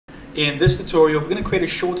In this tutorial, we're going to create a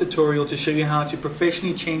short tutorial to show you how to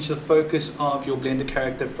professionally change the focus of your Blender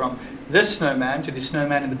character from this snowman to the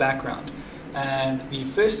snowman in the background. And the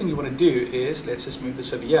first thing you want to do is, let's just move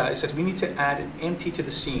this over here, is that we need to add an empty to the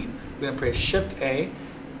scene. We're going to press Shift A,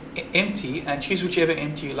 empty, and choose whichever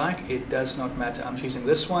empty you like. It does not matter. I'm choosing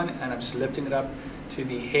this one, and I'm just lifting it up to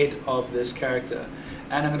the head of this character.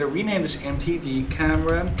 And I'm going to rename this empty the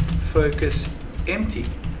camera focus empty,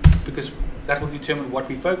 because that will determine what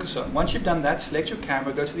we focus on. Once you've done that, select your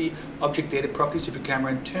camera, go to the object data properties of your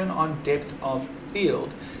camera and turn on depth of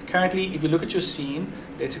field. Currently, if you look at your scene,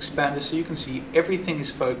 let's expand this so you can see everything is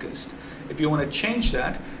focused. If you want to change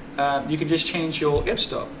that, you can just change your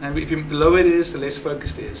f-stop, and the lower it is, the less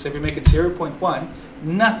focused it is. So if we make it 0.1,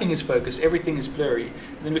 nothing is focused, everything is blurry.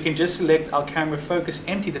 And then we can just select our camera focus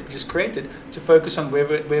empty that we just created to focus on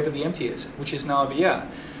wherever the empty is, which is now over here.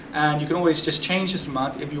 And you can always just change this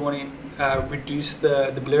amount if you want to reduce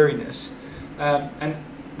the blurriness. And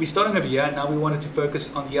we're starting over here, now we wanted to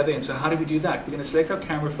focus on the other end. So how do we do that? We're going to select our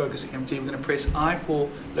camera focus empty, we're going to press I for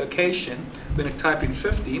location, we're going to type in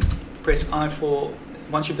 50, press I for,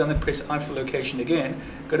 once you've done that, press I for location again,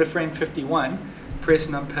 go to frame 51, press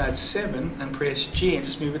numpad 7 and press G and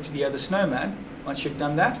just move it to the other snowman. Once you've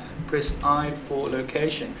done that, press I for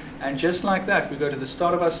location. And just like that, we go to the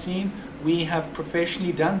start of our scene. We have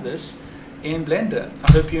professionally done this in Blender.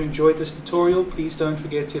 I hope you enjoyed this tutorial. Please don't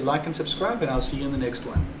forget to like and subscribe, and I'll see you in the next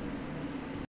one.